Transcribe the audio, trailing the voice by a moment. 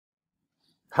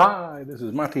Hi, this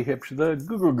is Monte Huebsch, the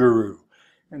Google Guru,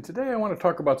 and today I want to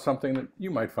talk about something that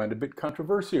you might find a bit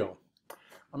controversial.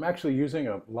 I'm actually using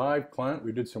a live client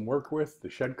we did some work with, the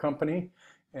Shed Company,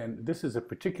 and this is a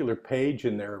particular page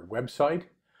in their website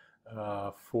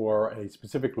for a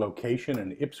specific location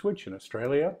in Ipswich in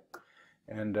Australia.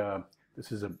 And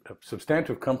this is a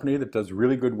substantive company that does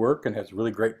really good work and has a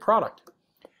really great product.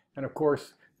 And of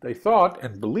course, they thought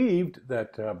and believed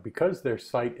that because their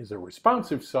site is a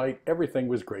responsive site, everything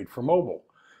was great for mobile.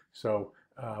 So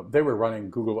they were running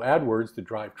Google AdWords to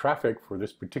drive traffic for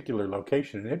this particular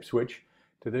location in Ipswich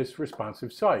to this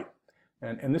responsive site.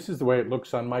 And this is the way it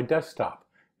looks on my desktop.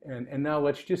 And now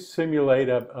let's just simulate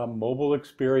a mobile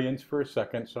experience for a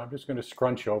second. So I'm just going to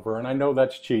scrunch over, and I know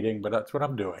that's cheating, but that's what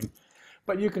I'm doing.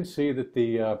 But you can see that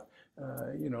the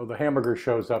hamburger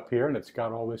shows up here, and it's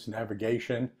got all this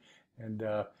navigation. And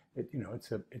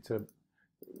it's a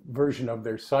version of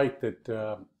their site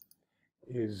that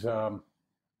is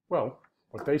well,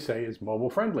 what they say is mobile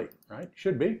friendly, right?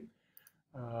 Should be.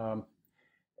 Now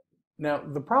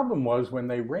the problem was when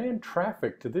they ran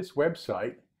traffic to this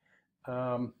website,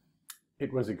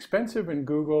 it was expensive in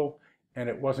Google and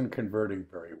it wasn't converting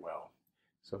very well.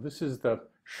 So this is the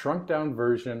shrunk down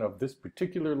version of this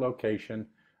particular location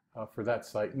for that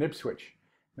site in Ipswich.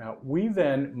 Now, we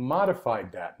then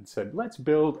modified that and said, let's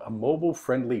build a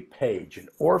mobile-friendly page, an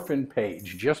orphan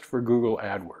page, just for Google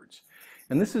AdWords.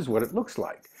 And this is what it looks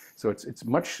like. So it's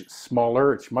much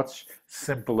smaller, it's much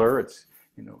simpler. It's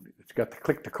got the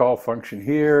click-to-call function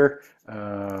here.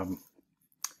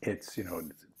 It's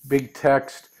big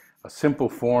text, a simple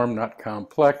form, not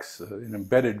complex, an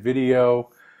embedded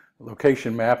video,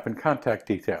 location map, and contact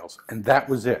details. And that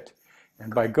was it.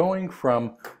 And by going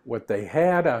from what they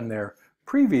had on their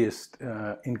previous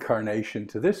incarnation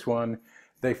to this one,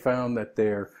 they found that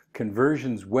their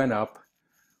conversions went up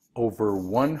over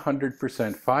 100%,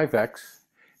 5x,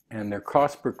 and their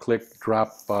cost per click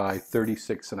dropped by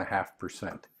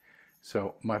 36.5%.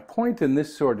 So my point in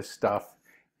this sort of stuff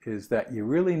is that you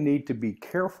really need to be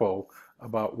careful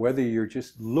about whether you're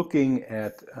just looking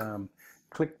at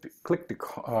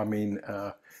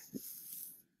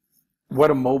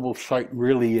what a mobile site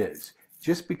really is.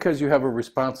 Just because you have a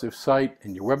responsive site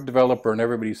and your web developer and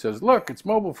everybody says, look, it's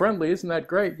mobile friendly, isn't that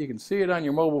great? You can see it on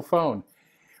your mobile phone.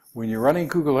 When you're running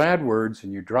Google AdWords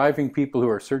and you're driving people who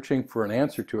are searching for an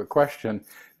answer to a question,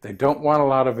 they don't want a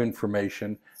lot of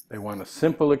information. They want a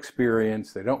simple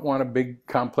experience. They don't want a big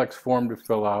complex form to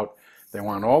fill out. They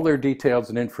want all their details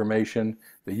and information,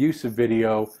 the use of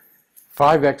video,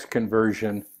 5x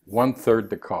conversion,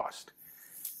 1/3 the cost.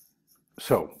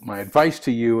 So my advice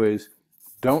to you is,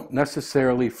 don't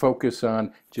necessarily focus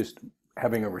on just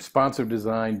having a responsive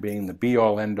design being the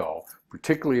be-all, end-all,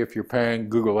 particularly if you're paying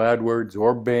Google AdWords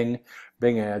or Bing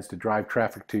ads to drive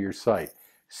traffic to your site.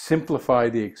 Simplify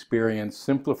the experience,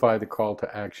 simplify the call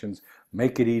to actions,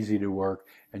 make it easy to work,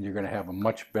 and you're going to have a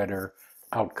much better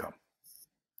outcome.